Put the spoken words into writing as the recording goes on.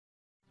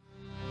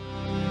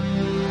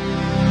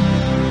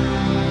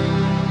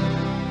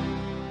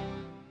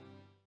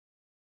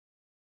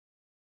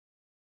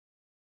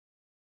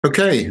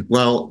Okay,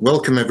 well,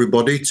 welcome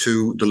everybody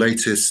to the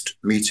latest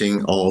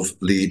meeting of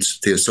Leeds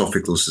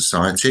Theosophical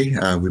Society.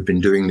 We've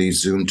been doing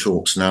these Zoom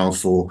talks now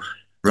for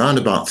around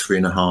about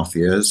 3.5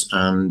 years,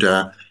 and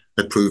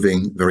they're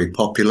proving very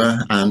popular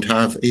and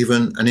have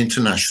even an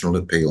international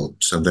appeal.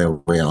 So there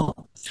we are.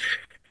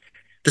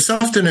 This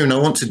afternoon, I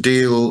want to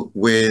deal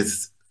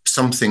with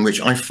something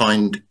which I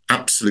find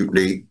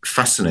absolutely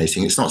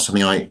fascinating. It's not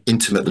something I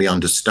intimately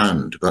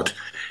understand, but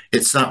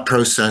it's that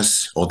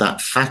process or that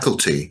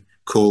faculty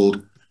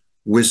called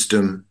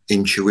wisdom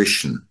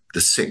intuition,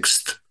 the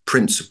sixth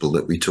principle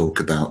that we talk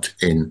about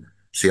in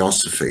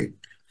Theosophy.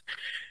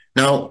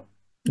 Now,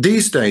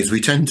 these days we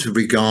tend to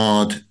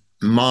regard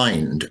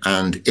mind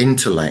and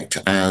intellect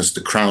as the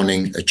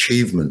crowning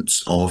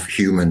achievements of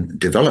human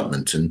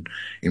development. And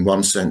in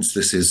one sense,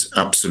 this is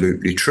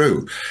absolutely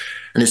true.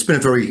 And it's been a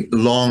very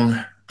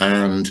long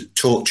and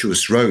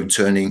tortuous road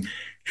turning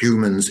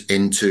humans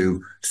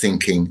into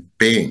thinking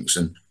beings.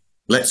 And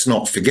let's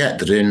not forget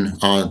that in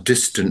our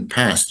distant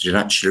past, it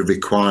actually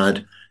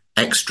required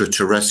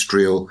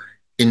extraterrestrial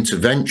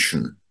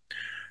intervention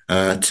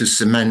to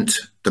cement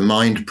the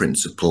mind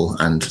principle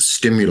and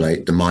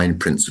stimulate the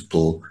mind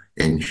principle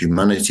in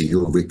humanity.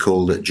 You'll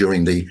recall that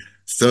during the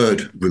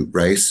third root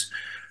race,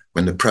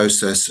 when the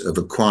process of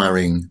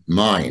acquiring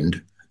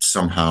mind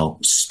somehow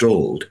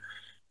stalled,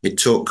 it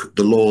took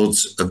the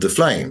Lords of the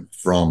Flame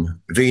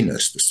from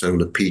Venus, the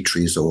solar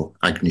Petries or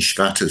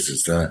Agnishvatas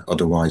as they're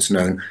otherwise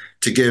known,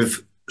 to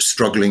give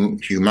struggling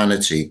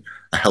humanity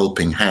a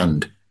helping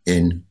hand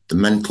in the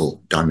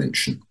mental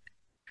dimension.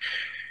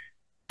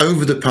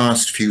 Over the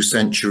past few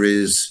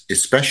centuries,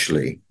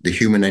 especially, the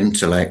human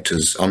intellect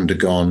has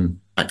undergone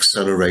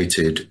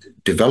accelerated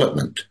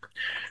development.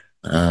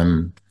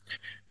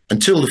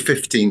 Until the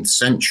 15th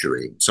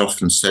century, it's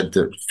often said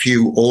that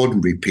few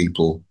ordinary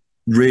people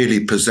really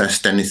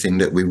possessed anything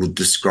that we would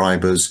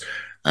describe as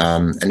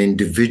an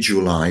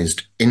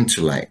individualized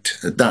intellect.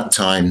 At that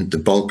time, the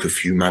bulk of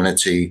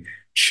humanity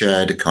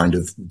shared a kind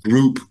of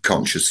group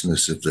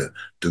consciousness of the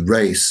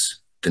race,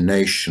 the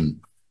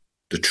nation,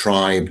 the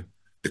tribe,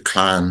 the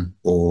clan,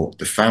 or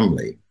the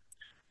family,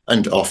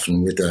 and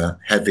often with a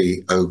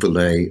heavy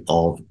overlay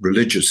of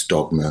religious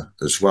dogma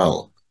as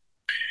well.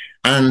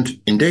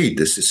 And indeed,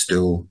 this is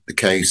still the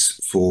case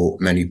for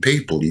many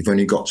people. You've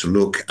only got to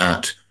look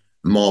at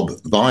mob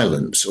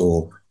violence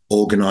or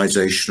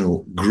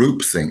organizational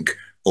groupthink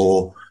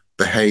or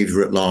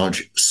behavior at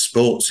large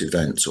sports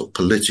events or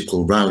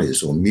political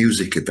rallies or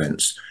music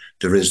events.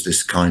 There is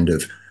this kind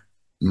of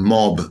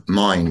mob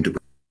mind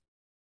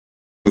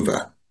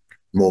over.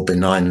 More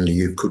benignly,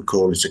 you could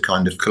call it a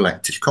kind of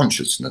collective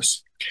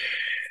consciousness.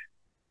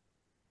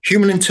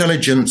 Human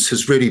intelligence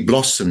has really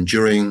blossomed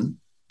during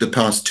the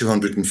past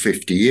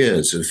 250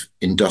 years of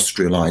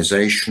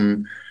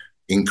industrialization,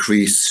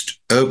 increased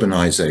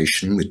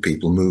urbanization, with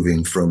people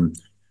moving from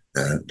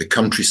the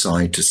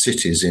countryside to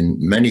cities in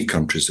many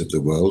countries of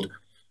the world,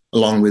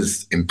 along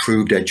with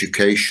improved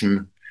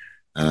education,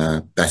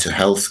 better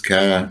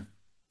healthcare,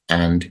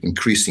 and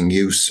increasing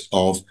use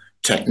of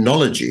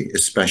technology,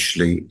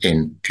 especially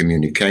in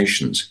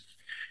communications.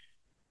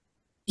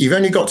 You've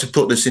only got to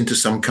put this into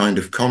some kind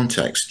of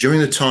context.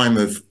 During the time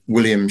of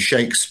William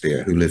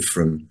Shakespeare, who lived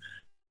from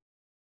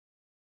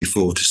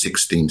before to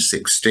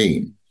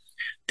 1616,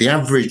 the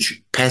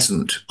average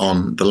peasant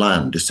on the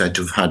land is said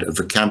to have had a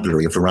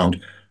vocabulary of around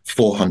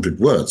 400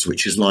 words,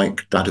 which is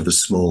like that of a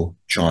small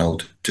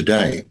child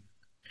today.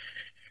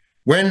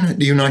 When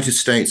the United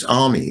States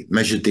Army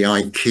measured the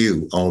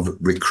IQ of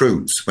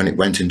recruits when it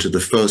went into the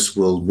First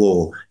World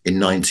War in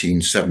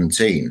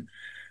 1917,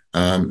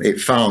 it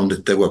found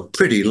that they were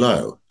pretty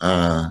low.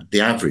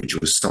 The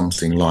average was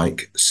something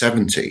like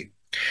 70.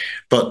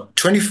 But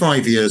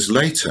 25 years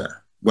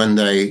later, when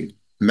they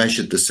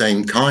measured the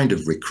same kind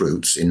of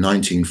recruits in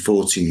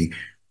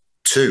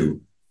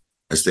 1942,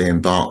 as they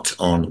embarked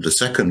on the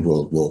Second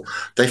World War,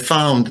 they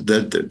found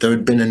that there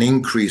had been an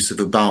increase of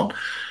about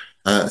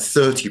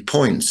 30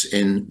 points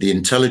in the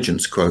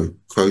intelligence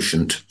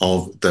quotient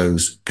of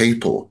those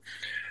people.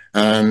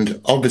 And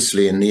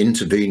obviously in the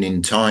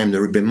intervening time,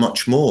 there had been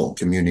much more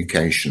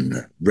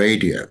communication,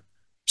 radio,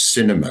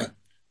 cinema,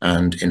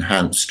 and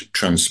enhanced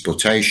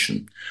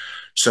transportation.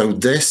 So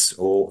this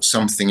or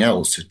something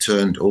else had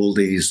turned all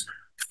these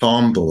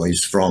farm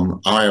boys from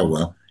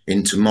Iowa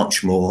into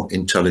much more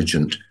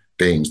intelligent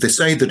beings. They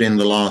say that in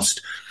the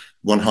last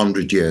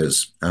 100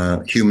 years,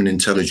 human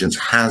intelligence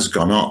has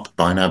gone up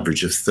by an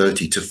average of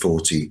 30 to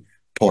 40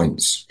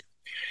 points.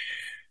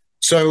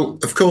 So,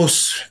 of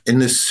course, in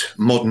this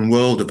modern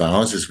world of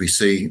ours, as we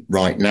see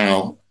right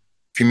now,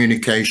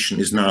 communication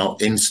is now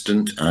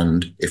instant,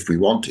 and if we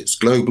want, it's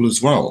global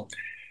as well.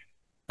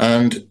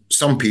 And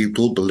some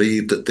people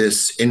believe that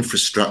this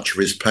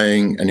infrastructure is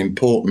playing an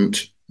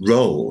important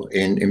role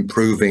in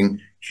improving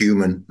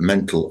human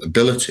mental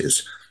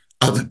abilities.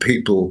 Other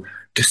people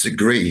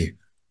disagree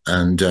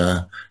and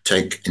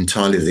take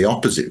entirely the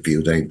opposite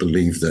view. They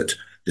believe that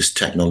this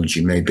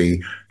technology may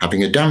be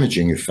having a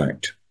damaging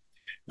effect.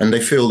 And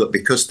they feel that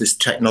because this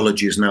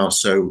technology is now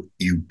so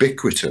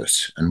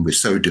ubiquitous and we're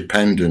so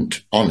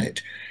dependent on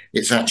it,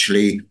 it's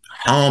actually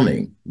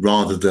harming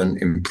rather than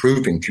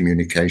improving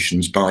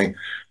communications by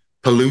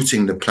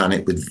polluting the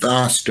planet with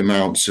vast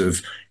amounts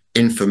of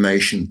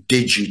information,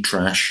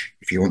 digitrash,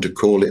 if you want to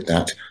call it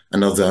that,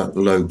 and other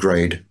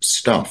low-grade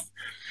stuff.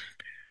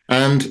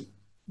 And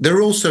there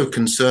are also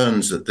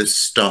concerns that this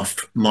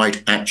stuff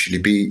might actually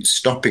be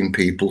stopping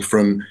people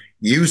from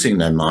using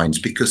their minds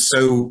because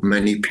so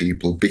many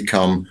people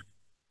become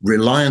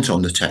reliant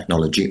on the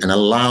technology and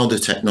allow the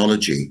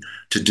technology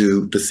to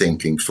do the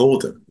thinking for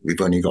them.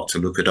 We've only got to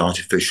look at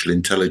artificial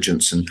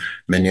intelligence and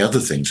many other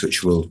things,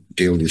 which we'll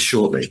deal with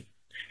shortly.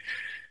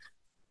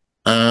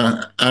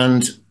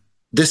 And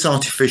this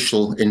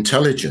artificial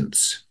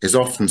intelligence is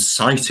often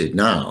cited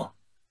now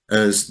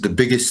as the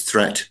biggest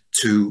threat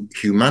to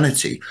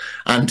humanity.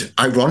 And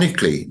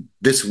ironically,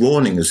 this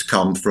warning has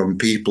come from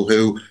people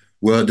who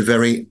were the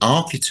very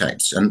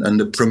architects and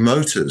the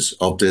promoters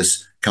of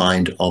this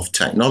kind of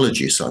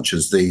technology, such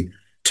as the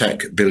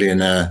tech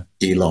billionaire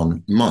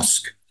Elon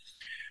Musk.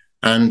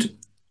 And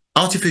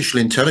artificial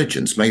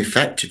intelligence may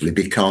effectively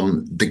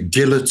become the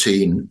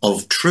guillotine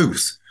of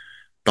truth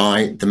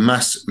by the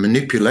mass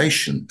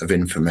manipulation of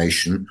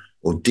information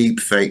or deep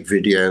fake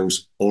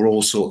videos or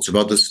all sorts of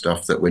other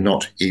stuff that we're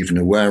not even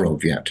aware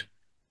of yet.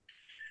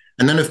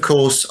 And then, of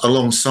course,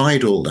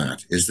 alongside all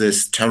that is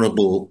this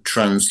terrible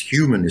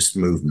transhumanist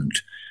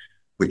movement,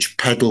 which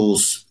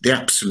peddles the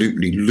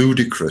absolutely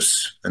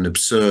ludicrous and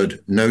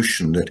absurd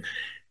notion that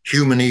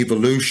human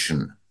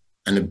evolution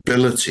and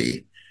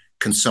ability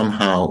can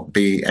somehow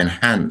be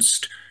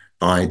enhanced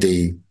by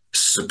the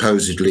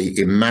supposedly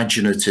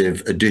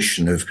imaginative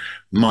addition of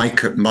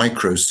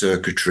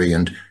microcircuitry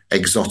and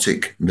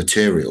exotic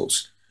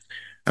materials.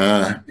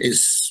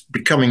 It's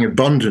becoming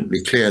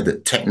abundantly clear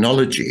that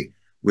technology,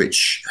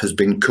 which has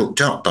been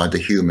cooked up by the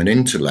human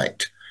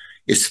intellect,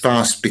 is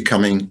fast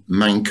becoming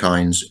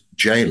mankind's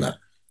jailer,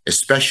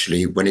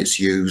 especially when it's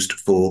used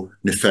for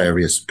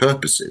nefarious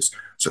purposes,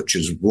 such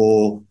as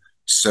war,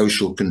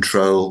 social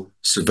control,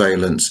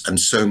 surveillance, and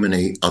so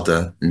many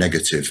other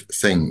negative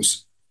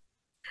things.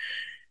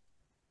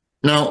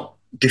 Now,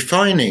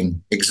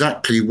 defining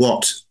exactly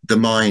what the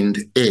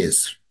mind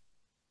is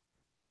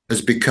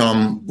has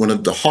become one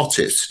of the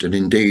hottest and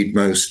indeed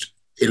most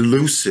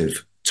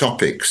elusive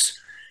topics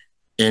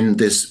in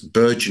this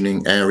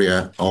burgeoning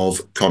area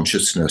of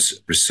consciousness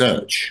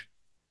research.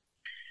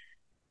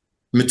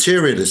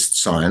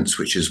 Materialist science,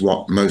 which is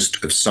what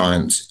most of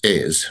science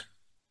is,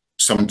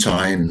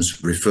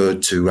 sometimes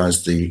referred to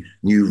as the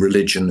new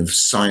religion of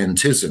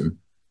scientism,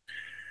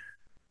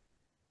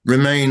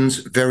 remains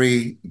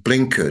very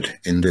blinkered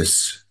in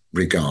this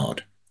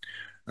regard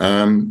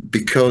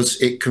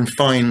because it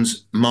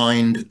confines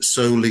mind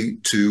solely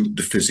to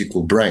the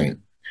physical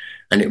brain,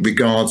 and it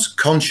regards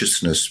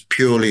consciousness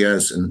purely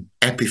as an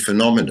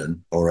epiphenomenon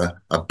or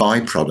a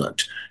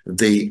byproduct of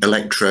the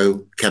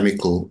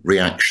electrochemical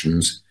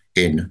reactions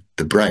in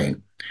the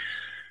brain.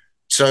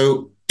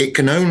 So it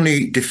can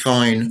only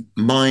define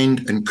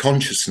mind and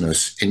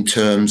consciousness in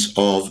terms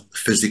of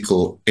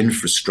physical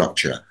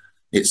infrastructure.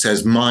 It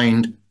says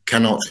mind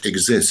cannot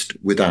exist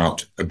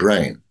without a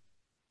brain.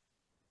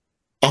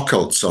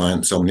 Occult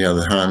science, on the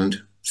other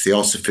hand,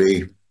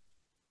 theosophy,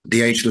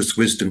 the ageless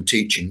wisdom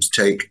teachings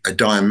take a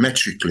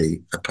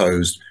diametrically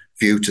opposed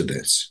view to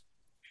this.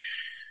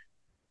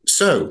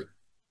 So,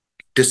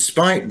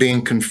 despite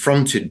being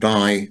confronted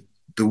by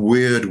the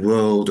weird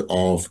world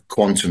of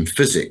quantum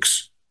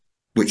physics,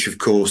 which of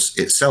course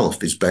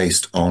itself is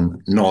based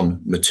on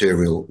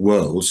non-material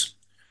worlds,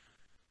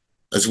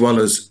 as well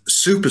as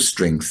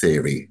superstring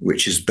theory,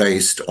 which is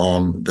based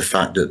on the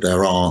fact that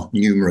there are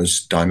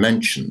numerous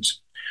dimensions.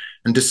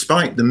 And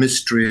despite the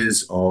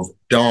mysteries of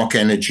dark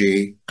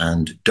energy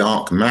and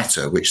dark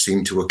matter, which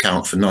seem to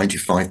account for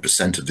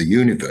 95% of the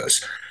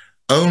universe,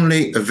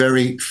 only a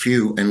very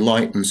few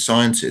enlightened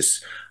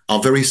scientists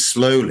are very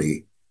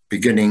slowly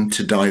beginning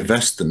to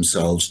divest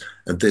themselves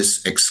of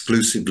this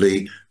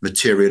exclusively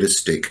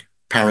materialistic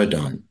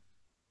paradigm.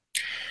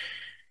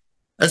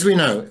 As we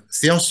know,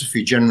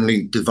 theosophy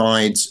generally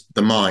divides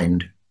the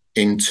mind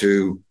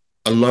into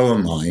a lower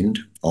mind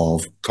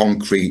of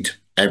concrete,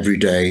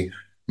 everyday,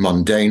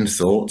 mundane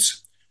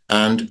thoughts,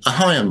 and a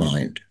higher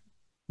mind,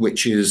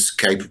 which is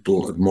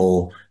capable of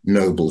more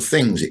noble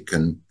things. It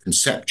can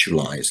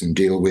conceptualize and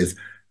deal with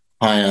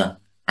higher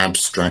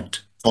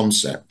abstract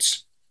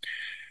concepts.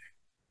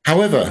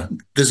 However,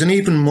 there's an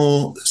even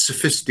more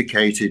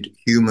sophisticated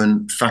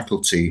human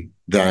faculty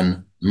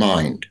than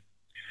mind.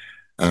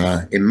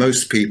 In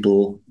most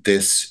people,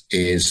 this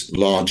is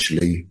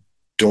largely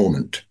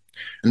dormant.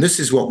 And this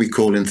is what we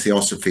call in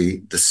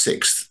theosophy the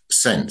sixth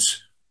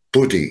sense,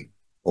 buddhi,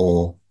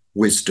 or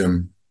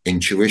wisdom,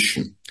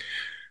 intuition.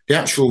 The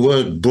actual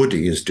word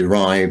buddhi is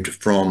derived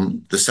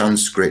from the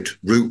Sanskrit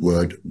root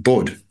word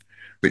bud,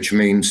 which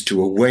means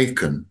to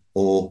awaken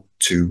or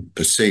to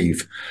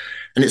perceive.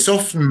 And it's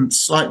often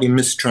slightly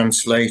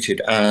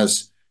mistranslated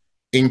as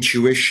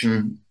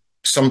intuition,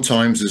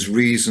 sometimes as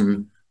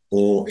reason,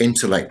 or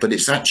intellect, but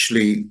it's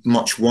actually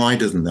much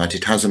wider than that.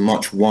 It has a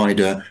much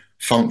wider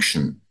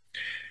function.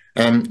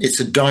 It's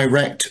a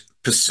direct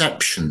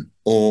perception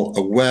or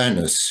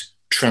awareness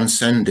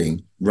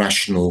transcending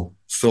rational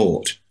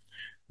thought.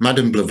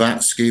 Madame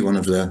Blavatsky, one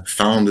of the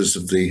founders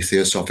of the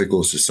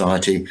Theosophical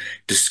Society,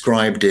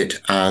 described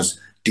it as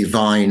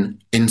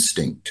divine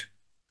instinct.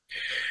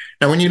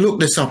 Now, when you look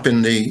this up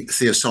in the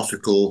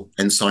Theosophical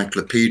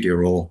Encyclopedia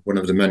or one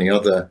of the many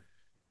other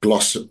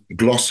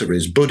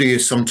glossaries, Buddhi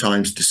is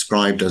sometimes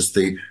described as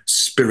the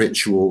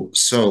spiritual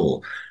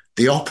soul,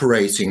 the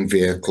operating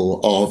vehicle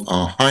of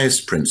our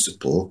highest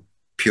principle,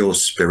 pure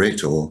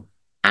spirit, or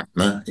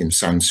Atma in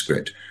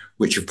Sanskrit,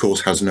 which of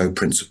course has no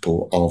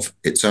principle of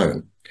its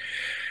own.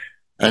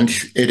 And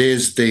it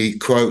is the,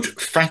 quote,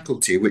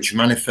 faculty which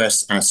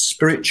manifests as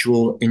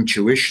spiritual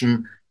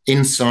intuition,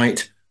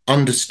 insight,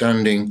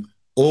 understanding,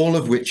 all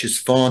of which is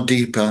far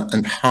deeper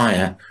and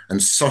higher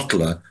and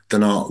subtler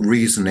than our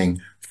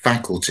reasoning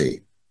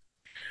faculty.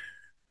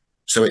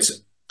 So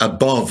it's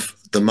above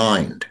the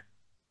mind.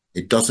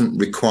 It doesn't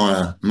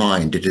require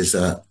mind. It is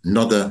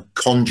another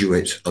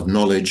conduit of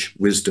knowledge,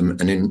 wisdom,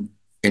 and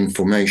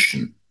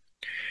information.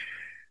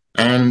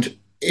 And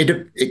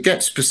it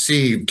gets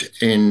perceived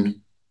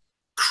in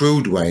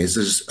crude ways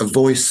as a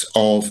voice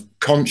of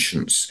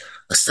conscience,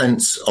 a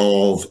sense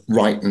of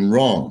right and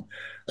wrong,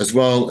 as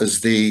well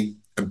as the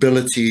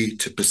ability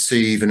to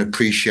perceive and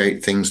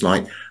appreciate things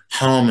like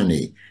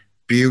harmony,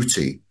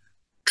 beauty,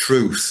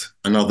 truth,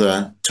 and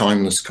other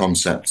timeless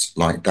concepts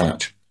like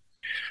that.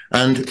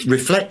 And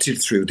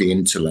reflected through the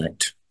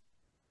intellect,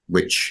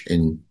 which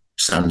in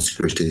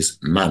Sanskrit is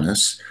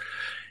manas,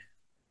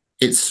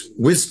 it's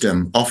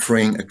wisdom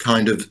offering a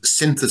kind of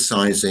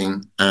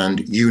synthesizing and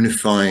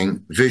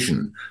unifying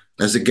vision,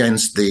 as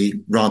against the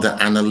rather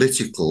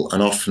analytical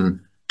and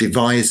often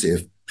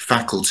divisive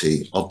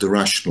faculty of the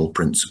rational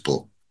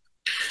principle.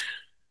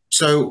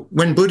 So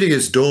when Buddhi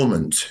is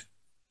dormant,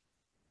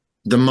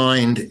 the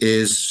mind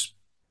is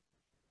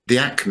the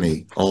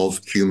acme of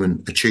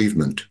human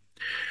achievement.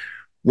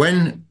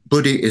 When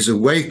Buddhi is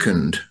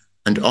awakened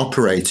and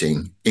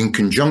operating in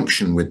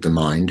conjunction with the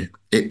mind,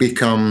 it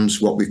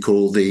becomes what we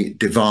call the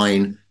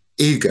divine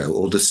ego,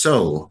 or the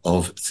soul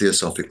of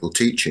theosophical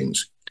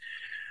teachings.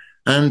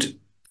 And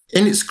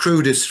in its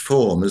crudest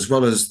form, as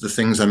well as the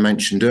things I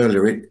mentioned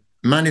earlier, it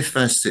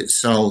manifests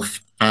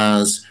itself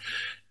as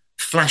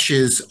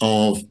flashes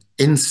of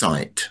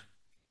insight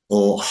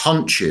or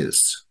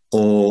hunches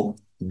or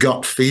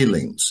gut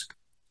feelings,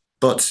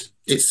 but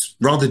it's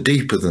rather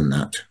deeper than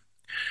that.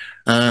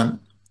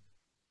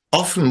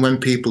 Often when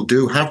people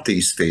do have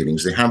these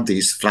feelings, they have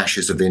these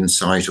flashes of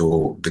insight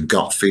or the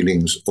gut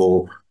feelings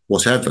or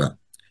whatever,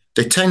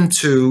 they tend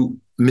to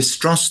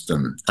mistrust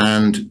them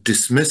and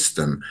dismiss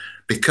them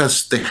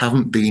because they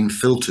haven't been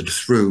filtered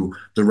through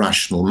the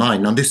rational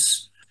mind. Now,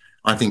 this,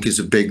 I think, is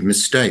a big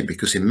mistake,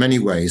 because in many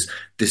ways,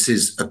 this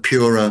is a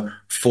purer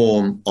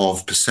form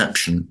of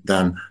perception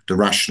than the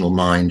rational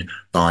mind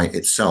by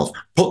itself.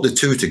 Put the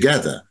two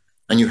together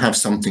and you have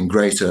something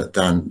greater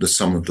than the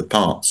sum of the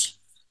parts.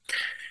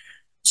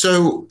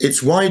 So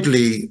it's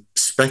widely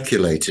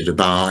speculated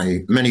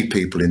by many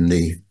people in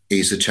the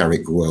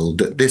esoteric world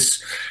that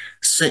this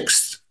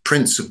sixth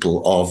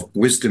principle of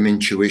wisdom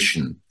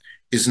intuition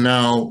is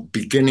now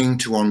beginning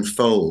to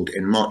unfold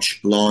in much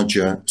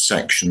larger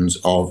sections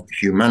of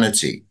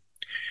humanity.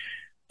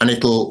 And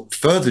it'll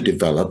further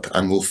develop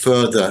and will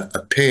further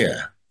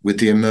appear with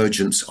the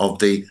emergence of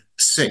the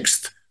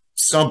sixth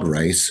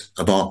sub-race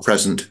of our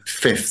present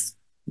fifth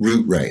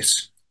root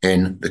race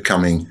in the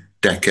coming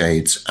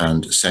decades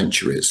and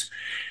centuries.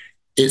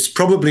 It's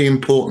probably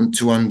important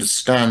to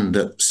understand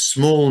that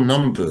small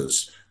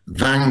numbers,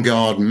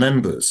 vanguard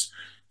members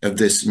of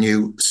this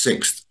new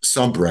sixth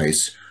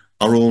sub-race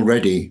are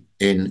already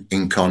in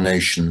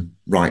incarnation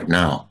right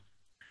now,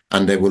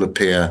 and they will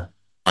appear,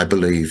 I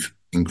believe,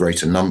 in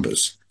greater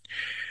numbers.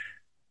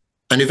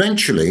 And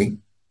eventually,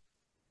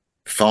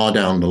 far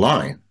down the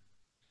line,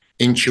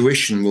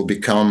 intuition will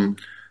become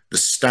the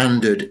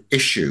standard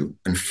issue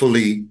and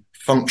fully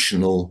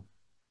functional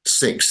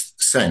sixth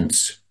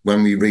sense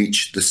when we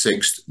reach the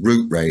sixth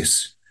root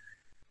race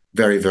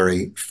very,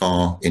 very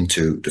far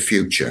into the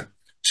future.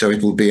 So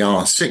it will be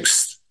our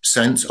sixth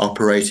sense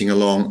operating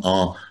along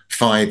our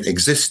five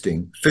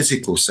existing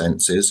physical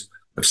senses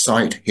of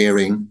sight,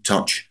 hearing,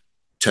 touch,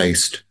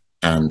 taste,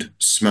 and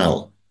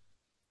smell.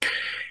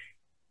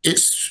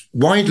 It's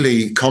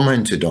widely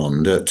commented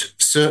on that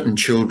certain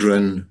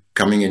children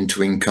coming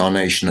into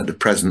incarnation at the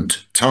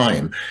present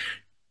time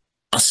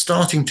are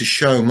starting to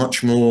show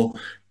much more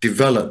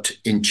developed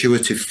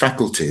intuitive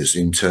faculties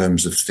in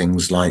terms of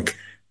things like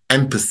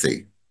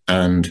empathy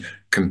and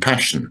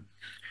compassion.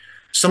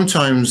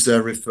 Sometimes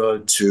they're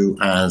referred to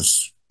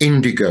as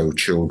indigo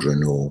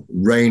children or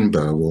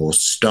rainbow or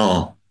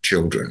star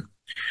children.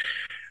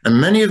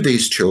 And many of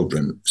these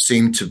children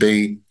seem to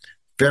be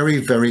very,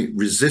 very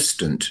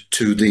resistant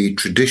to the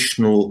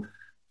traditional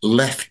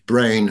left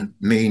brain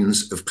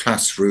means of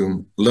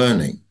classroom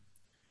learning.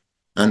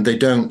 And they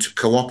don't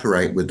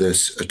cooperate with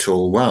this at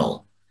all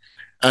well.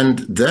 And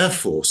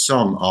therefore,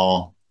 some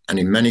are, and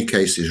in many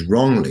cases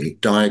wrongly,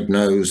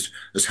 diagnosed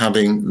as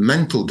having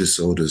mental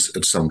disorders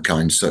of some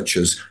kind, such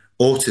as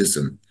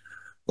autism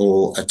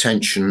or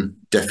attention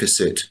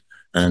deficit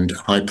and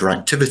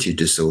hyperactivity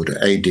disorder,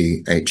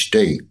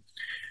 ADHD.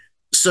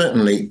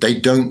 Certainly, they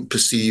don't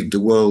perceive the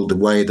world the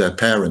way their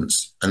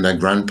parents and their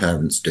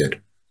grandparents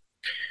did.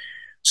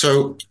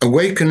 So,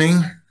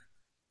 awakening,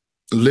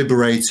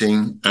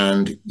 liberating,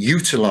 and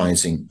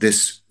utilizing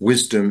this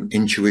wisdom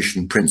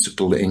intuition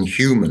principle in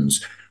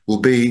humans will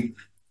be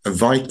a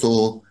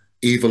vital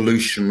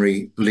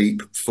evolutionary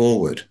leap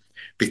forward,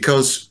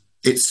 because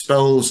it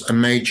spells a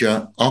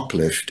major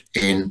uplift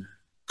in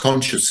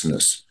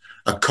consciousness,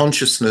 a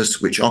consciousness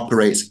which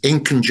operates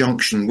in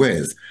conjunction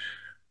with,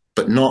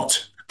 but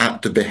not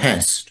at the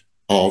behest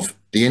of,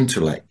 the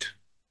intellect.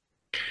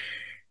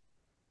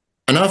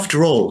 And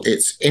after all,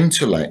 it's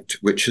intellect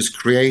which has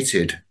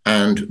created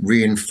and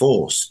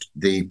reinforced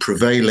the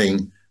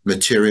prevailing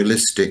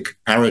materialistic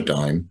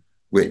paradigm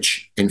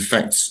which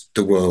infects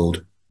the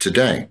world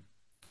today.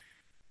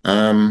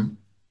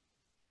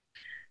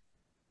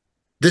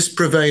 This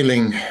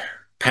prevailing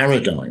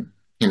paradigm,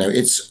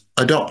 it's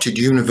adopted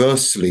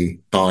universally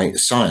by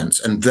science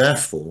and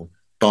therefore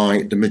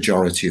by the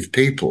majority of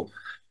people.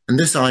 And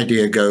this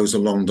idea goes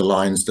along the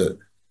lines that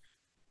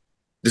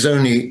there's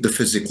only the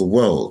physical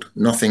world.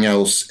 Nothing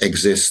else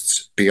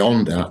exists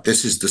beyond that.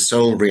 This is the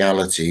sole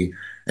reality.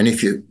 And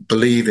if you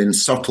believe in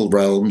subtle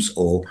realms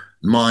or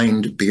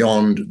mind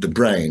beyond the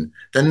brain,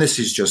 then this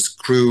is just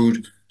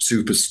crude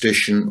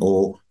superstition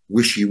or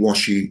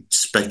wishy-washy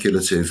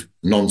speculative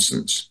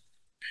nonsense.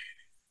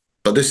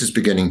 But this is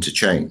beginning to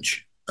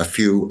change. A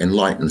few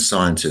enlightened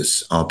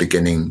scientists are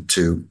beginning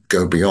to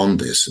go beyond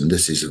this, and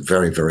this is a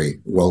very, very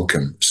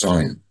welcome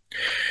sign.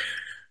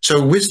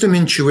 So wisdom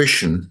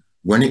intuition,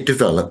 when it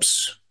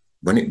develops,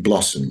 when it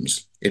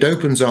blossoms, it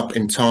opens up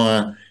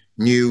entire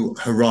new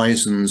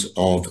horizons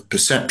of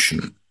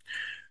perception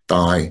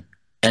by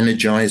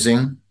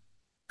energizing,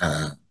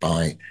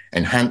 by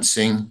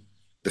enhancing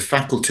the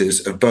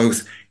faculties of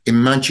both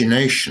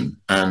imagination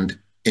and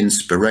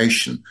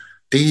inspiration.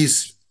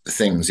 These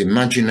things,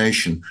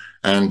 imagination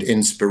and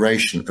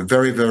inspiration, are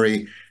very,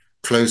 very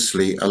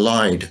closely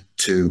allied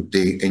to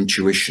the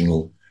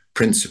intuitional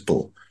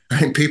principle. I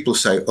think people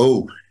say,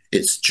 oh,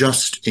 it's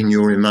just in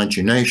your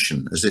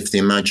imagination, as if the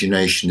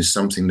imagination is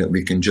something that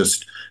we can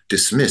just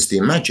dismiss. The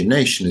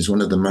imagination is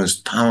one of the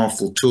most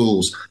powerful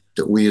tools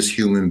that we as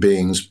human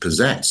beings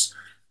possess.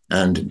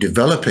 And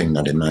developing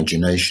that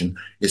imagination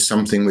is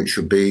something which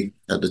should be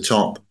at the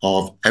top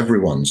of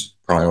everyone's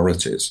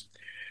priorities.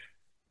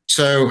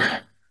 So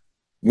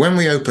when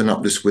we open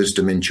up this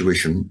wisdom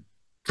intuition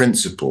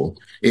principle,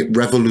 it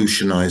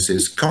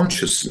revolutionizes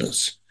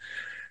consciousness.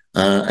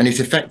 And it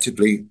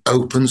effectively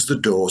opens the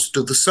doors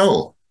to the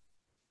soul.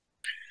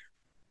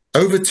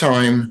 Over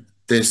time,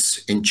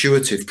 this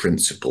intuitive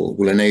principle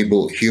will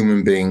enable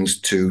human beings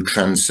to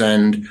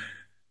transcend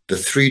the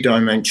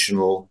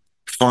three-dimensional,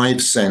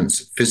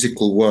 five-sense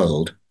physical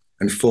world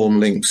and form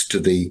links to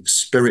the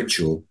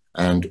spiritual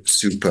and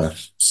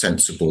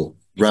super-sensible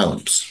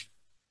realms.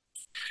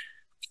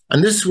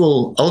 And this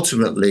will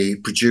ultimately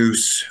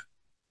produce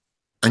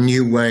a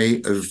new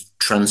way of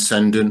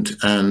transcendent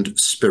and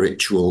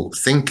spiritual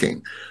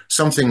thinking,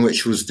 something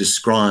which was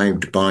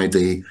described by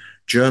the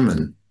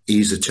German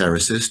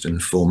esotericist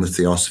and former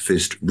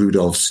theosophist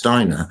Rudolf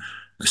Steiner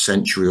a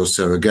century or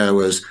so ago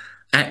as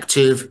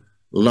active,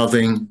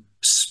 loving,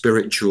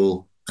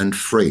 spiritual, and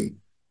free.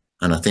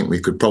 And I think we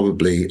could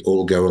probably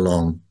all go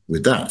along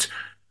with that.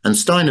 And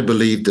Steiner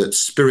believed that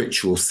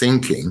spiritual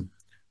thinking,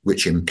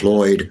 which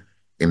employed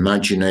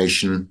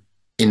imagination,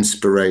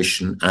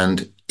 inspiration,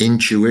 and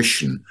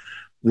intuition,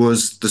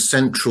 was the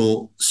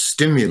central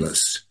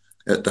stimulus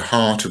at the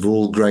heart of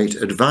all great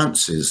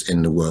advances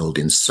in the world,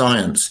 in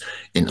science,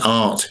 in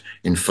art,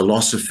 in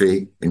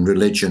philosophy, in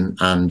religion,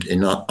 and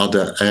in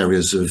other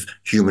areas of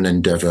human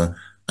endeavor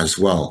as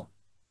well.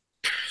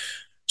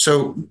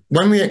 So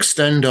when we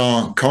extend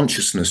our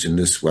consciousness in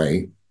this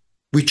way,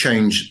 we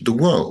change the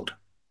world.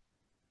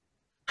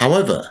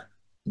 However,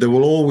 there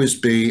will always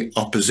be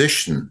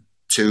opposition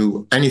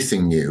to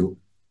anything new,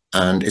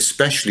 and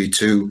especially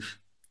to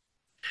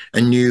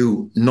a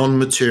new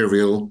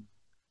non-material,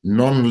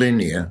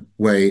 non-linear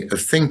way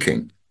of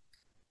thinking.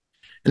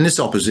 And this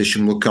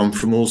opposition will come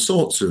from all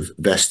sorts of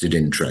vested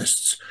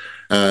interests,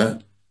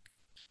 not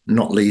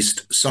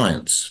least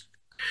science.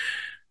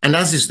 And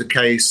as is the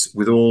case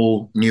with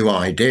all new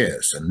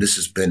ideas, and this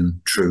has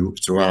been true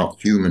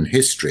throughout human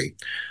history,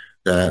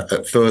 they're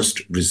at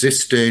first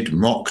resisted,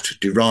 mocked,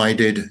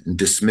 derided, and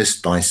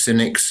dismissed by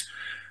cynics.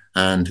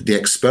 And the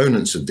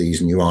exponents of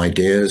these new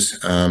ideas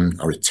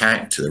are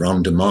attacked, they're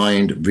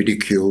undermined,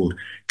 ridiculed,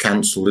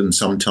 cancelled, and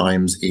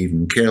sometimes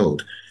even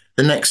killed.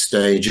 The next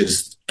stage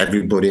is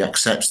everybody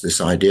accepts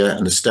this idea,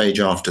 and the stage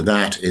after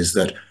that is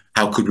that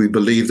how could we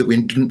believe that we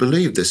didn't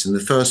believe this in the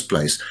first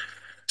place?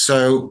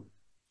 So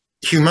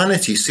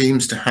humanity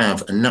seems to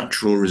have a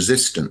natural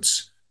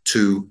resistance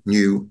to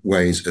new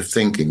ways of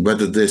thinking.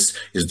 Whether this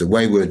is the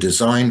way we're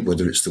designed,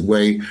 whether it's the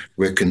way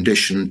we're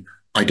conditioned,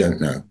 I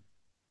don't know.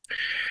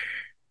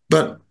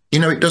 But,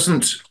 it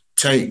doesn't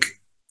take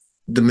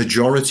the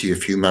majority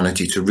of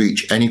humanity to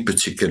reach any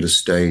particular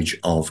stage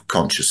of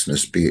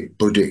consciousness, be it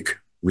Buddhic,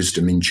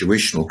 wisdom,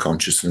 intuitional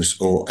consciousness,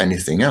 or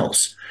anything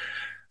else.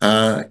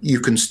 You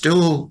can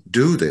still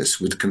do this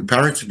with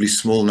comparatively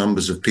small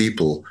numbers of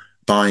people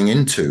buying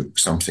into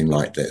something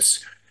like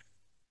this.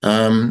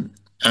 And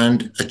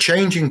a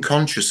change in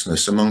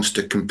consciousness amongst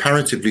a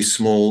comparatively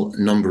small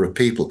number of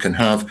people can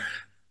have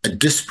a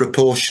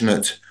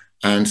disproportionate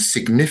and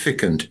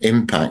significant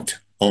impact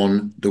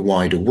on the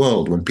wider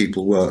world when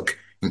people work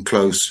in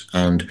close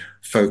and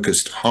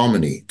focused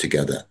harmony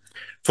together.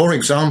 For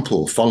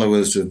example,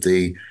 followers of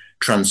the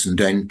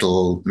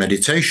Transcendental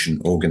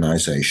Meditation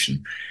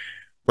Organization,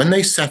 when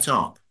they set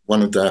up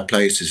one of their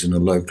places in a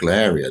local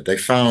area, they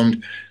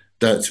found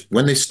that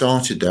when they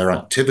started their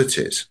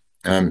activities,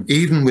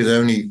 even with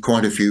only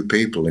quite a few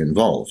people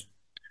involved,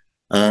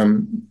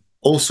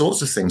 all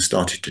sorts of things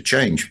started to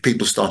change.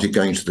 People started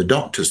going to the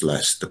doctors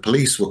less. The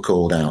police were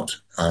called out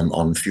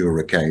on fewer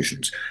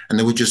occasions. And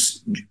there was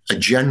just a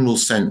general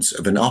sense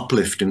of an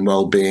uplift in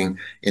well-being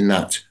in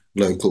that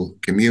local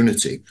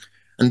community.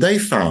 And they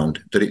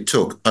found that it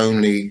took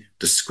only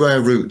the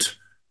square root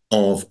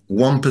of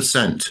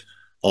 1%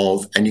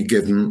 of any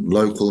given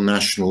local,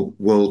 national,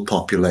 world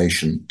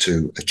population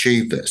to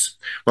achieve this.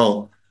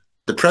 Well,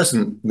 the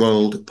present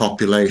world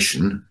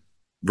population,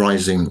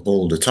 rising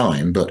all the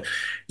time, but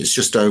it's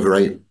just over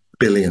 8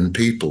 billion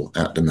people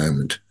at the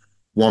moment.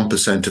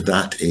 1% of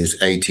that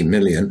is 80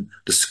 million.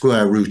 The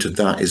square root of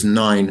that is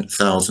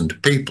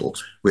 9,000 people,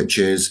 which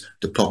is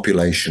the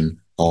population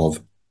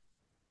of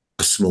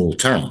a small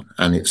town.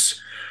 And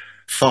it's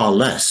far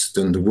less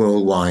than the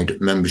worldwide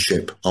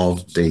membership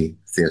of the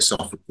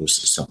Theosophical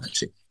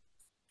Society.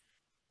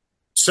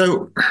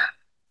 So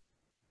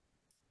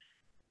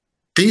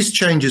these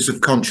changes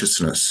of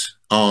consciousness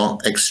are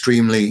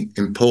extremely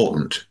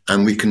important,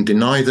 and we can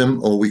deny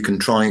them or we can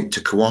try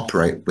to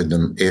cooperate with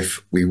them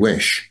if we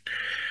wish.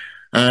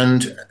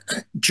 And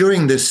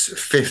during this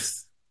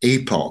fifth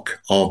epoch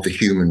of the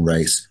human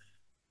race,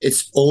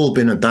 it's all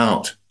been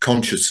about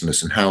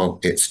consciousness and how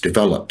it's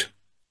developed.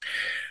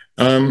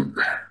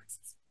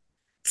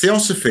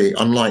 Theosophy,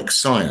 unlike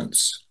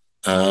science,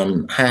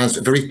 has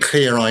a very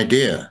clear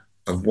idea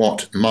of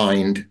what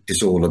mind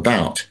is all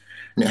about,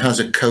 and it has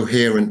a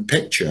coherent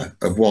picture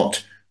of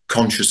what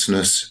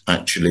consciousness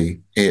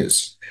actually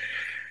is.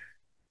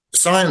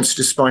 Science,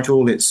 despite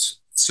all its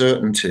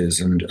certainties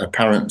and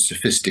apparent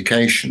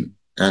sophistication,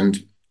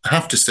 and I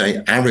have to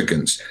say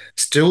arrogance,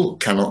 still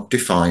cannot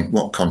define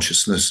what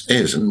consciousness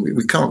is. And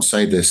we can't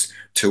say this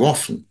too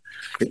often.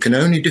 It can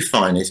only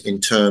define it in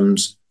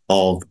terms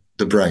of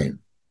the brain.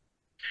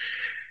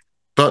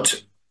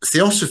 But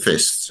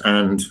theosophists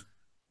and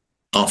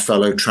our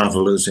fellow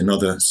travelers in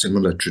other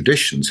similar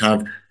traditions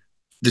have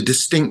the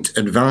distinct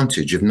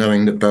advantage of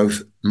knowing that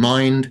both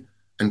mind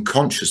and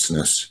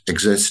consciousness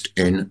exist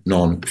in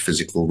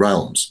non-physical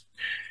realms.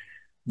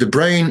 The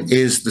brain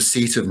is the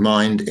seat of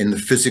mind in the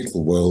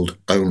physical world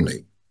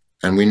only,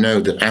 and we know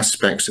that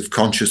aspects of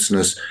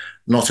consciousness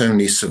not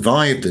only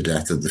survive the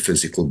death of the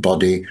physical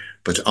body,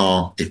 but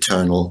are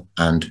eternal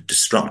and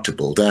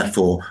destructible.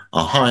 Therefore,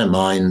 our higher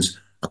minds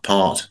are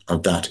part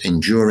of that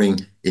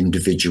enduring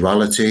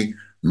individuality,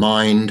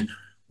 mind,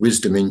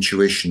 wisdom,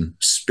 intuition,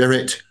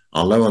 spirit.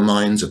 Our lower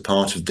minds are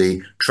part of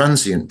the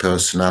transient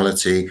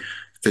personality,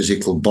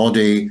 physical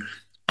body,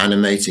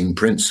 animating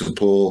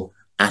principle,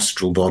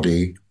 astral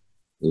body,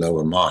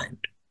 lower mind.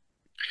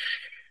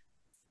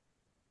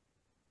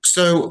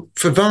 So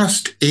for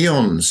vast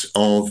eons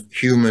of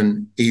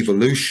human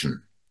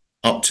evolution,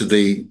 up to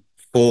the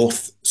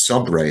fourth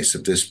subrace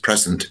of this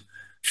present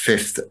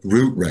fifth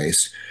root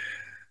race,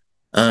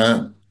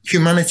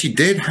 humanity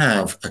did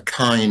have a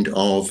kind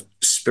of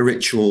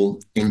spiritual,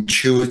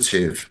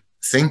 intuitive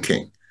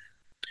thinking,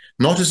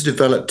 not as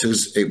developed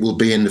as it will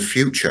be in the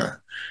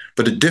future,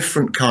 but a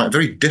different kind,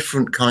 very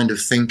different kind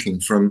of thinking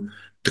from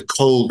the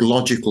cold,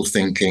 logical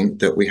thinking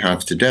that we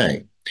have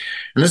today.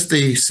 And as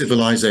the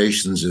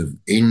civilizations of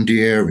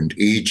India and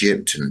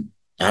Egypt and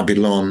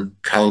Babylon,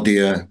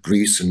 Chaldea,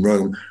 Greece and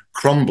Rome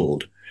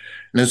crumbled,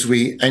 and as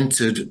we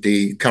entered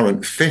the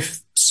current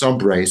fifth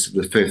subrace of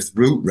the fifth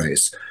root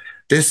race,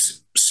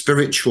 this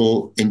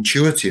spiritual,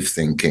 intuitive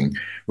thinking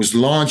was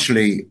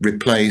largely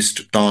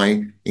replaced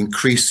by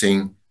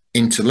increasing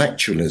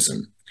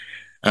intellectualism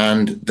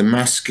and the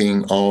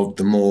masking of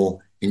the more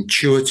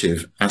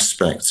intuitive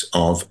aspects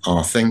of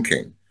our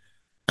thinking.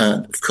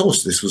 Of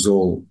course, this was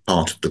all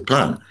part of the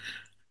plan.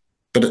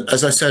 But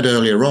as I said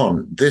earlier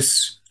on,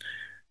 this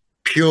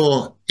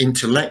pure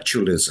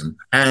intellectualism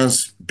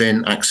has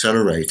been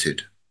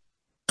accelerated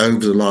over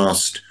the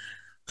last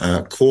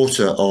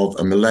quarter of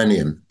a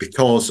millennium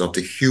because of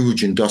the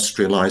huge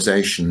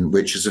industrialization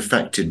which has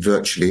affected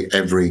virtually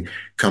every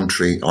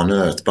country on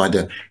earth, by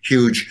the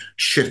huge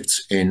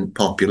shifts in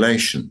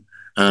population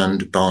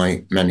and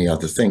by many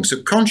other things.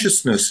 So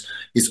consciousness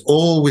is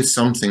always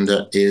something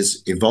that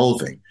is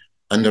evolving.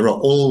 And there are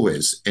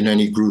always, in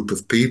any group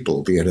of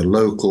people, be it a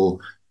local,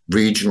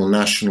 regional,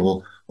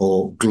 national,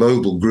 or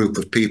global group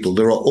of people,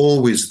 there are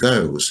always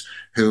those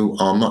who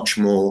are much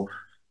more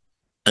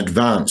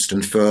advanced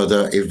and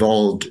further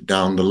evolved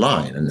down the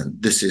line.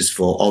 And this is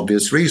for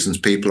obvious reasons.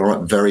 People are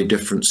at very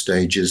different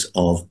stages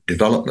of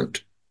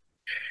development.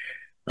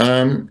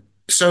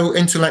 So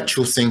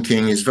intellectual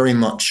thinking is very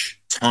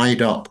much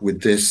tied up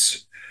with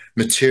this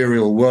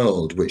material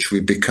world, which we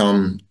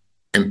become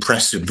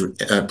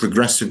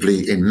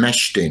progressively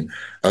enmeshed in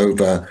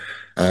over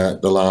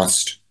the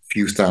last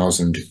few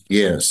thousand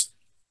years.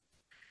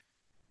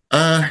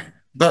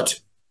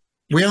 But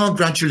we are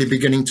gradually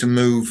beginning to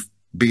move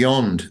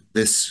beyond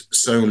this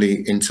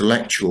solely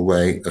intellectual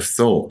way of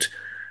thought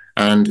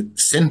and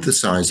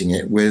synthesizing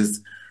it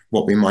with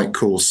what we might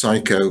call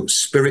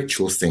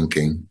psycho-spiritual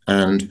thinking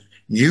and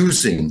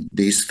using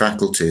these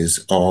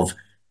faculties of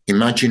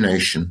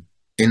imagination,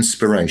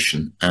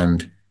 inspiration,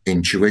 and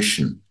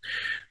intuition.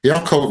 The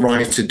occult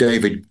writer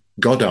David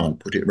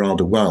Goddard put it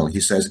rather well. He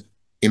says,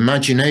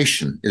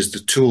 imagination is the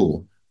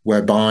tool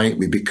whereby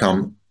we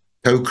become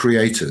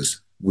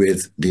co-creators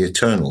with the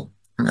eternal.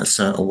 And that's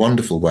a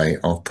wonderful way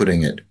of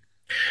putting it.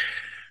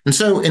 And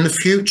so in the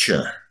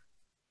future,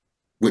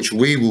 which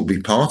we will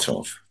be part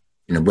of,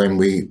 when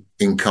we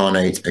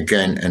incarnate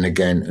again and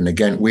again and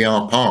again, we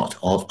are part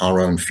of our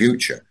own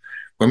future.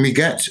 When we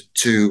get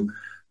to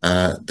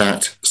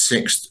that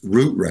sixth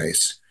root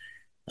race,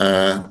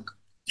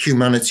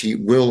 humanity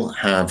will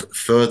have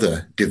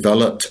further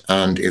developed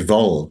and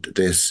evolved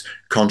this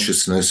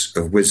consciousness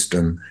of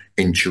wisdom,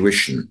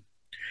 intuition.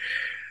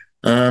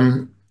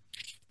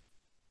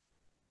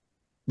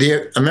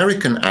 The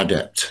American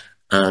adept,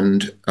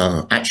 and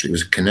actually it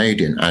was a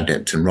Canadian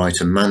adept and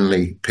writer,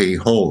 Manly P.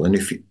 Hall, and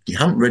if you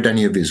haven't read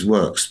any of his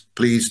works,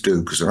 please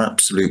do, because they're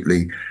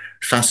absolutely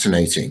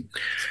fascinating.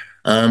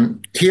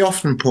 He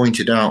often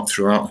pointed out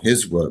throughout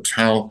his works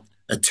how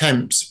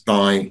attempts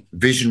by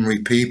visionary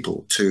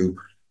people to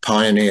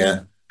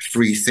pioneer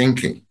free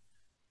thinking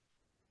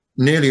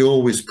nearly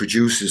always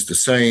produces the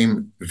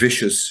same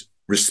vicious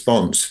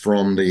response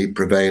from the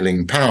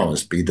prevailing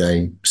powers, be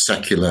they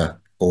secular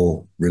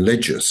or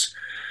religious.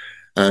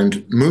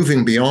 And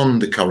moving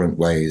beyond the current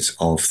ways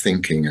of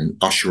thinking and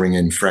ushering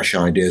in fresh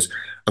ideas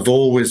have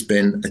always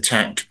been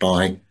attacked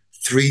by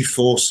three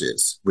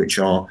forces which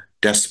are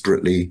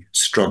desperately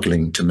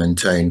struggling to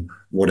maintain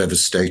whatever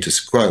status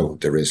quo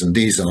there is. And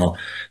these are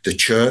the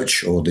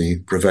church, or the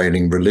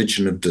prevailing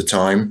religion of the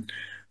time,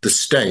 the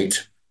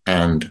state,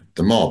 and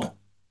the mob.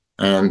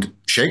 And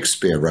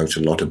Shakespeare wrote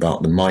a lot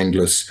about the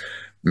mindless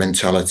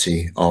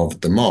mentality of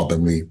the mob,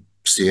 and we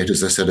see it,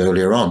 as I said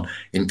earlier on,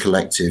 in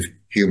collective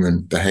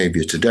human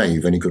behavior today.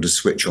 You've only got to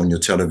switch on your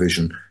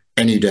television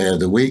any day of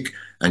the week,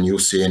 and you'll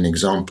see an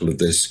example of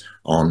this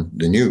on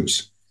the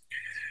news.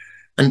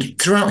 And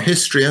throughout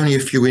history, only a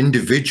few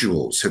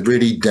individuals have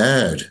really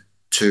dared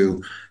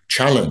to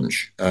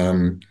challenge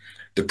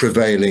the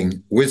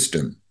prevailing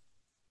wisdom.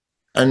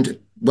 And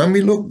when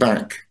we look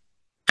back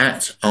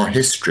at our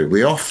history,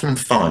 we often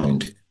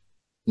find,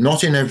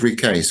 not in every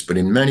case, but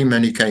in many,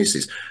 many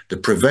cases, the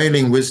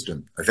prevailing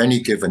wisdom of any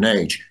given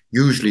age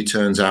usually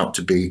turns out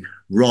to be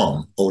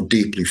wrong or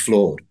deeply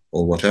flawed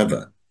or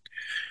whatever.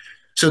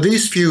 So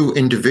these few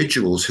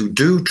individuals who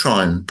do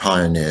try and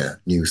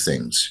pioneer new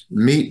things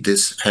meet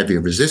this heavy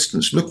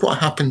resistance. Look what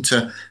happened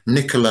to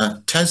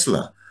Nikola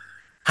Tesla.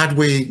 Had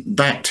we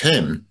backed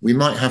him, we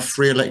might have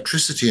free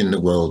electricity in the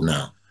world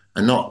now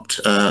and not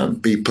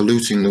be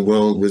polluting the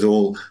world with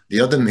all the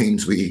other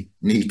means we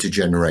need to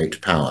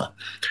generate power.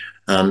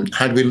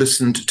 Had we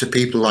listened to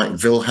people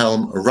like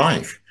Wilhelm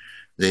Reich,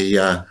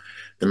 the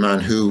man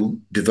who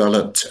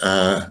developed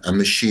a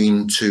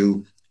machine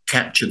to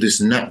capture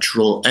this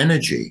natural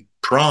energy,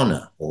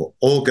 prana or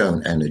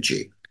orgone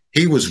energy,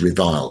 he was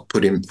reviled,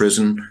 put in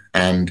prison,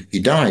 and he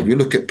died. You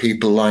look at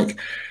people like,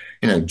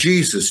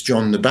 Jesus,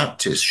 John the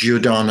Baptist,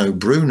 Giordano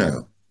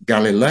Bruno,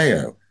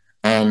 Galileo,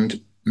 and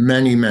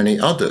many, many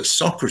others.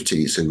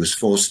 Socrates, who was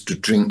forced to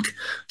drink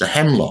the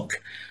hemlock.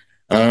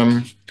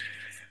 And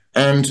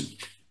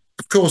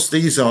of course,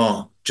 these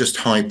are just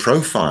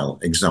high-profile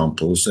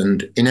examples.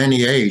 And in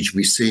any age,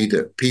 we see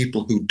that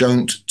people who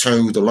don't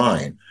toe the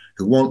line,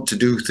 who want to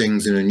do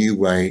things in a new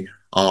way,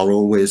 are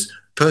always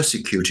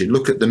persecuted.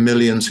 Look at the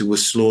millions who were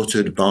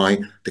slaughtered by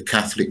the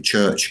Catholic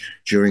Church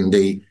during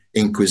the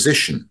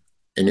Inquisition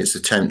in its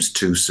attempts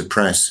to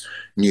suppress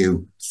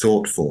new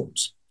thought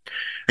forms.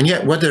 And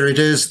yet, whether it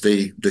is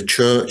the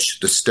church,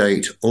 the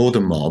state, or the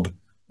mob,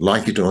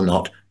 like it or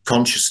not,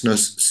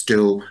 consciousness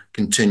still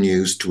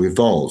continues to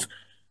evolve,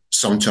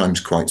 sometimes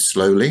quite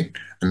slowly,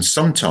 and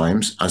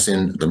sometimes, as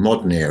in the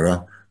modern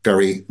era,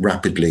 very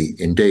rapidly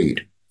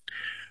indeed.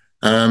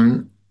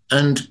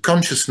 And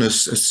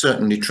consciousness has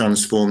certainly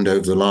transformed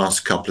over the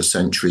last couple of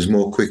centuries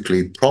more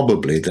quickly,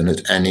 probably, than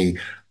at any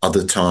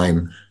other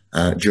time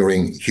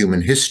during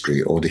human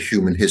history, or the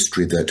human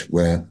history that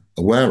we're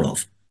aware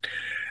of.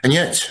 And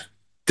yet,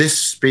 this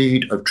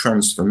speed of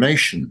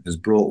transformation has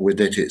brought with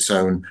it its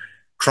own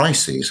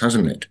crises,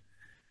 hasn't it?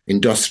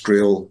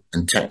 industrial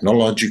and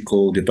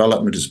technological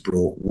development has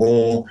brought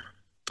war,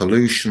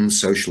 pollution,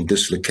 social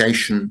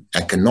dislocation,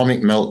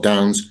 economic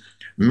meltdowns,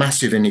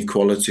 massive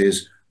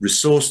inequalities,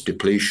 resource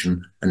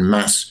depletion, and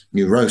mass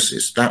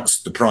neurosis.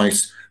 That's the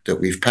price that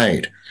we've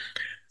paid.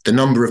 The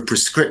number of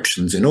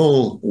prescriptions in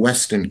all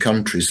Western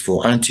countries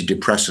for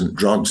antidepressant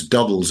drugs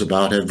doubles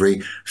about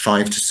every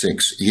 5 to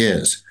 6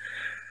 years.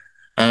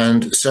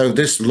 And so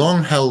this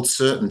long-held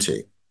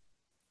certainty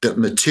that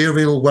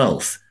material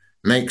wealth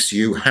makes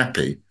you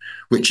happy,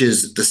 which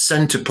is the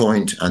center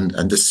point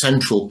and the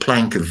central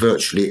plank of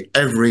virtually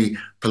every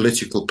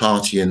political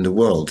party in the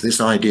world,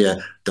 this idea,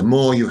 the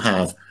more you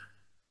have,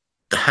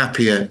 the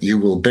happier you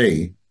will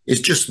be, is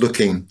just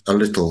looking a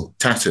little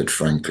tattered,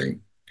 frankly.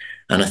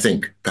 And I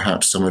think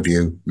perhaps some of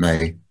you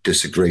may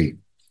disagree.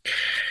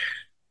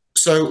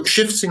 So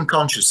shifts in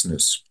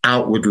consciousness,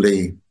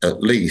 outwardly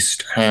at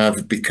least,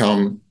 have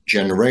become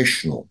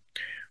generational.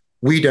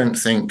 We don't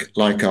think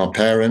like our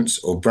parents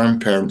or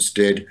grandparents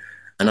did,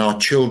 and our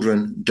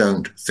children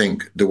don't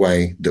think the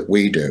way that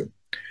we do.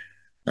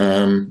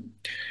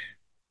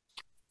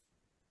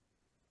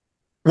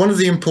 One of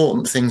the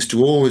important things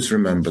to always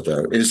remember,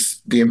 though,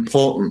 is the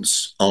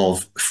importance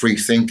of free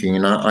thinking.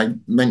 And I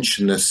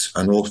mention this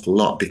an awful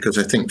lot because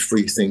I think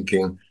free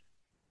thinking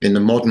in the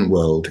modern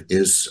world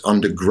is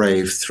under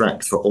grave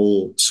threat for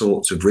all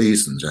sorts of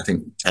reasons. I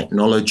think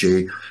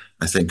technology,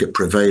 I think a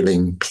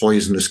prevailing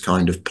poisonous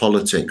kind of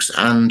politics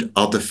and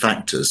other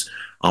factors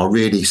are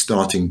really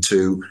starting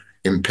to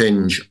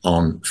impinge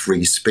on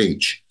free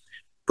speech.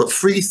 But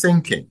free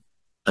thinking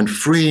and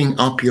freeing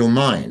up your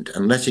mind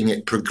and letting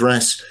it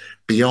progress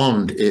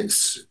beyond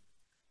its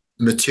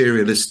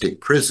materialistic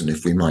prison,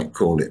 if we might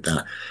call it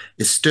that,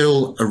 is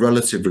still a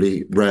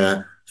relatively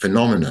rare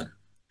phenomenon.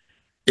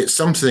 It's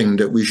something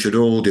that we should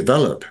all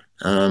develop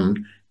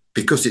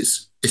because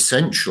it's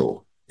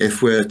essential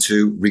if we're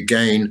to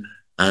regain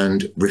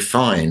and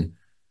refine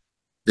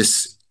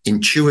this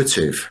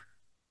intuitive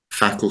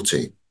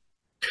faculty.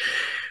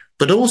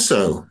 But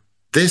also,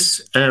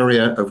 this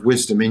area of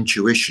wisdom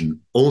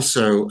intuition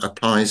also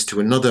applies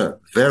to another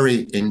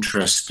very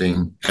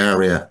interesting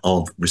area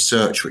of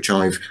research, which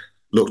I've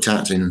looked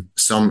at in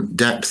some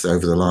depth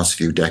over the last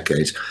few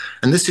decades.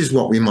 And this is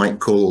what we might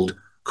call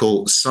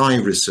psi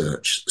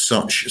research,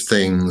 such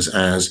things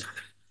as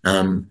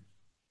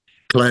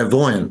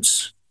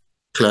clairvoyance,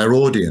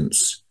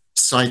 clairaudience,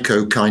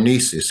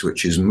 psychokinesis,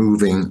 which is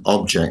moving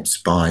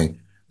objects by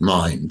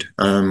mind,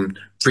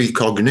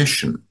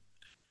 precognition,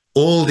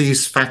 all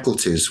these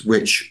faculties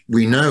which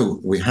we know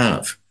we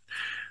have.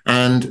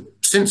 And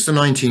since the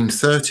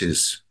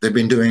 1930s, they've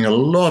been doing a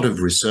lot of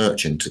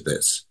research into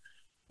this.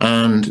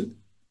 And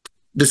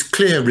there's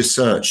clear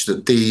research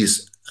that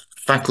these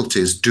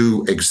faculties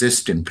do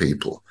exist in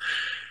people.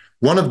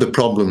 One of the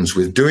problems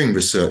with doing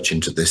research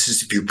into this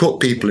is if you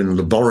put people in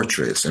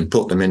laboratories and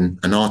put them in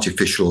an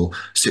artificial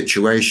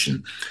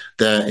situation,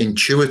 their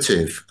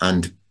intuitive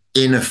and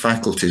inner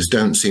faculties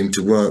don't seem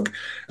to work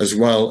as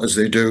well as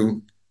they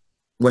do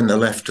when they're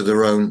left to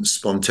their own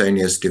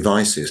spontaneous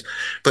devices.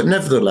 But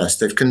nevertheless,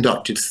 they've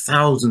conducted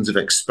thousands of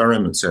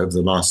experiments over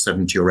the last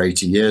 70 or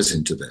 80 years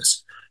into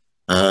this.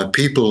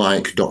 People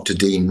like Dr.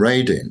 Dean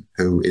Radin,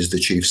 who is the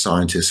chief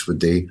scientist with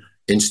the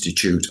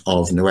Institute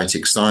of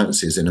Noetic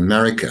Sciences in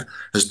America,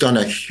 has done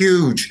a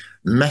huge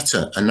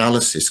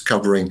meta-analysis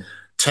covering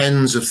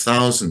tens of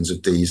thousands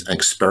of these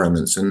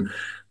experiments, and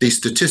the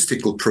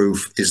statistical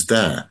proof is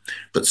there.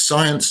 But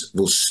science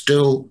will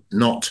still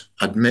not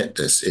admit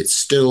this. It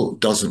still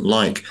doesn't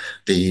like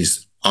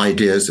these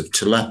ideas of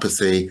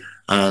telepathy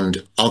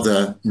and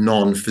other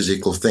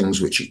non-physical things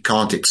which it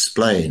can't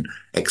explain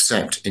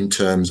except in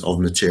terms of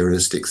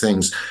materialistic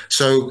things.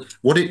 So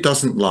what it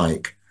doesn't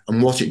like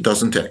and what it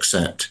doesn't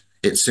accept,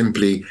 it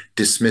simply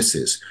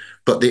dismisses.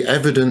 But the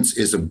evidence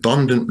is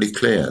abundantly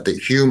clear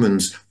that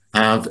humans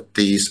have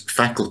these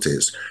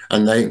faculties,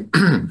 and they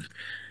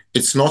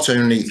it's not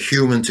only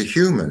human to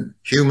human.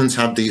 Humans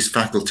have these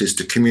faculties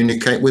to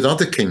communicate with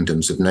other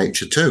kingdoms of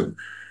nature too,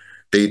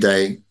 be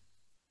they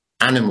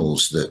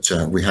animals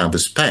that we have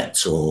as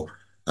pets, or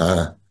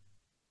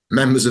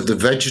members of the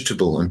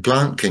vegetable and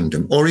plant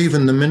kingdom, or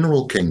even the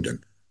mineral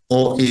kingdom,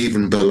 or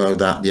even below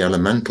that, the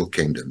elemental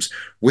kingdoms.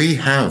 We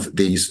have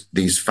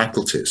these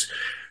faculties.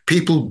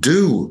 People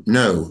do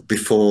know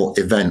before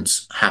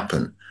events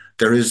happen.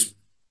 There is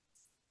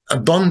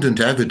abundant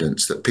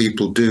evidence that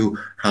people do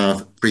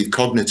have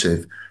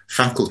precognitive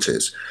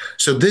faculties.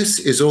 So this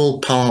is all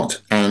part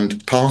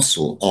and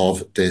parcel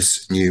of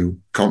this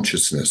new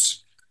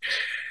consciousness.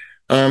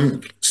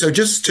 So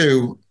just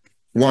to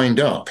wind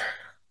up,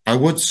 I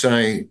would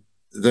say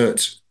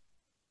that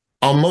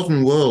our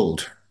modern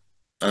world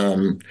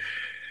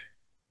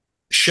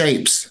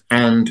shapes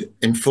and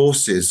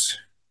enforces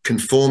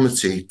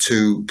conformity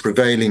to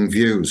prevailing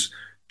views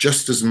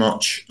just as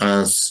much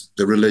as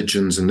the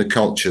religions and the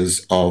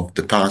cultures of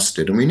the past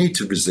did. And we need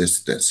to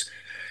resist this.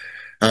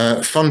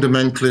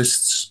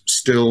 Fundamentalists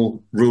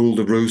still rule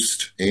the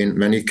roost in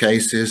many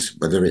cases,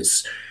 whether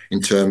it's in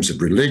terms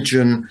of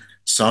religion,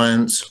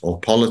 science,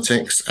 or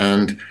politics.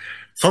 And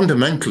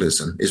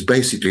Fundamentalism is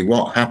basically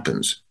what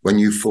happens when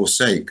you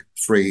forsake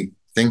free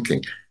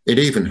thinking. It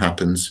even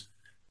happens,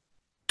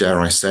 dare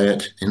I say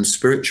it, in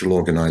spiritual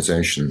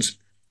organizations.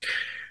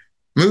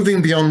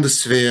 Moving beyond the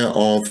sphere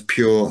of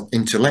pure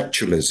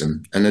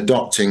intellectualism and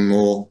adopting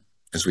more,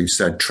 as we've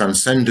said,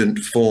 transcendent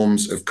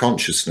forms of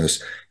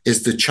consciousness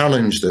is the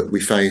challenge that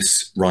we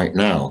face right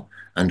now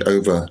and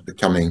over the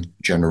coming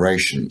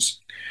generations.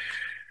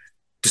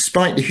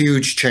 Despite the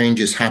huge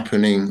changes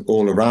happening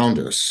all around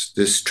us,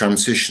 this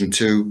transition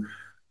to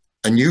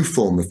a new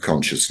form of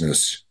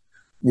consciousness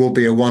will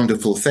be a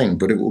wonderful thing,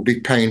 but it will be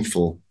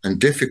painful and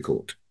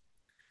difficult.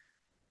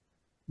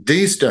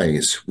 These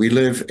days, we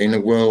live in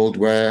a world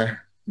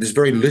where there's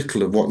very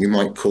little of what you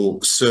might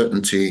call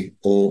certainty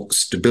or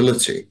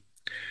stability.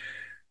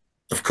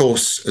 Of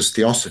course, as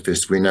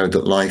Theosophists, we know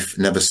that life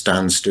never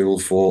stands still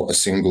for a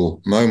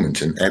single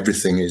moment, and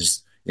everything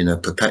is in a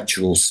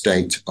perpetual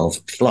state of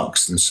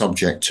flux and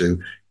subject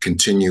to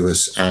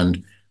continuous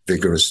and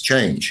vigorous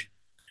change.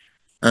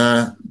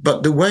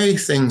 But the way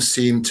things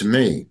seem to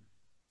me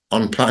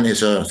on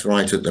planet Earth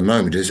right at the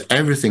moment is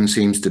everything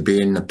seems to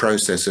be in the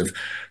process of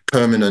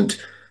permanent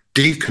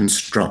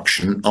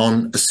deconstruction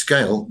on a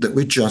scale that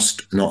we're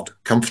just not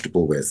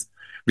comfortable with.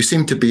 We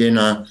seem to be in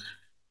a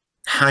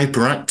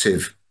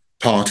hyperactive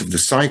part of the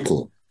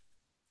cycle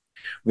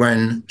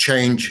when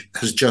change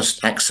has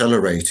just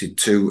accelerated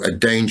to a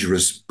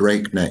dangerous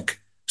breakneck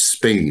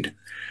speed.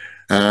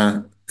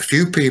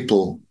 Few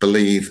people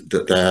believe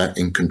that they're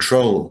in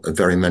control of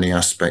very many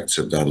aspects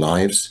of their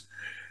lives.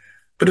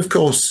 But of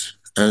course,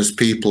 as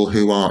people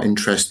who are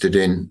interested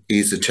in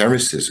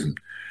esotericism,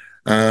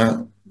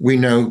 we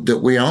know that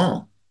we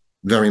are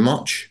very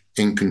much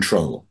in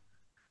control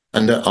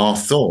and that our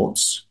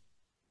thoughts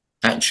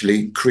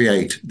actually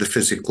create the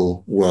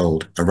physical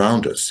world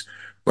around us.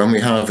 When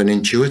we have an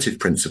intuitive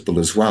principle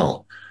as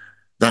well,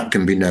 that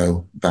can be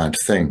no bad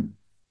thing.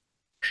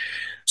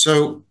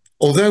 So,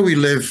 although we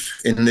live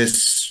in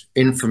this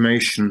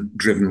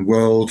information-driven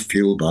world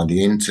fueled by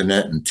the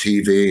internet and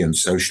TV and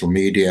social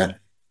media,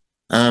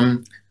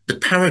 the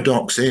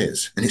paradox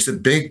is, and it's a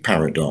big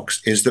paradox,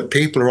 is that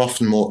people are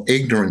often more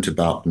ignorant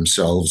about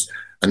themselves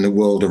and the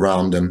world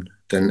around them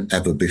than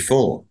ever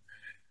before.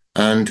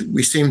 And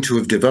we seem to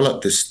have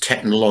developed this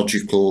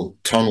technological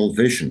tunnel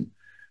vision.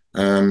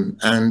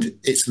 And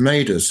it's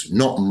made us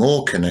not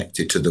more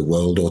connected to the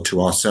world or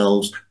to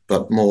ourselves,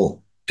 but more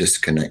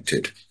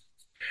disconnected.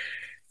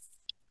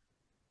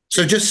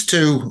 So just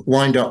to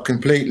wind up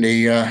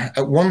completely,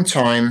 at one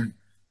time,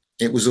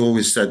 it was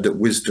always said that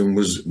wisdom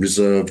was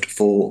reserved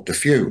for the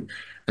few,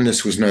 and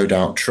this was no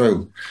doubt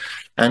true.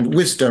 And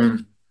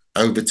wisdom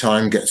over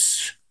time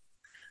gets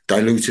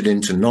diluted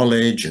into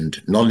knowledge,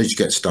 and knowledge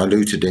gets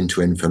diluted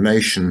into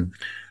information.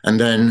 And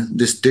then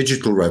this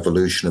digital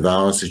revolution of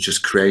ours has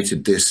just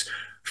created this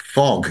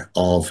fog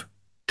of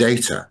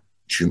data,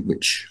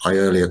 which I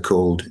earlier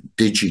called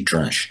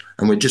digitrash,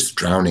 and we're just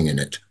drowning in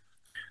it.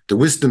 The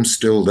wisdom's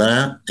still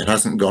there, it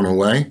hasn't gone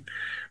away,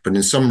 but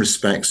in some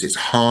respects it's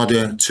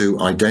harder to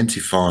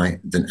identify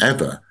than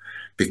ever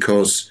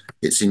because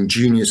it's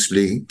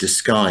ingeniously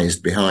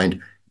disguised behind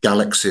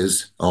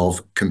galaxies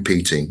of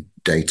competing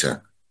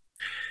data.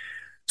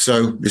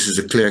 So this is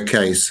a clear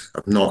case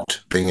of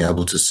not being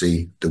able to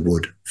see the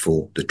wood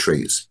for the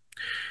trees.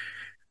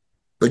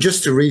 But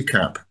just to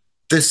recap,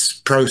 this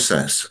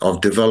process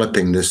of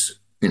developing this,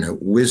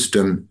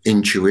 wisdom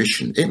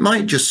intuition, it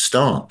might just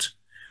start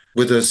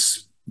with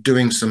us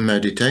doing some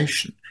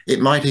meditation.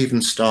 It might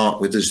even start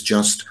with us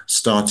just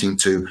starting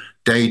to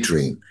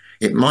daydream.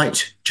 It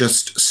might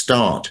just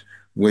start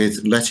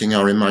with letting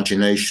our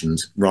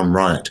imaginations run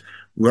riot.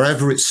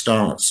 Wherever it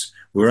starts,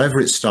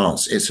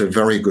 it's a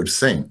very good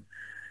thing.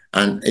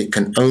 And it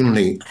can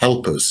only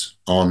help us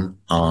on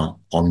our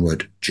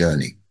onward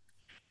journey.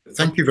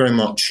 Thank you very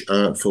much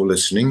for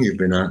listening. You've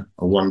been a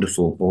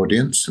wonderful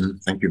audience,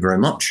 and thank you very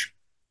much.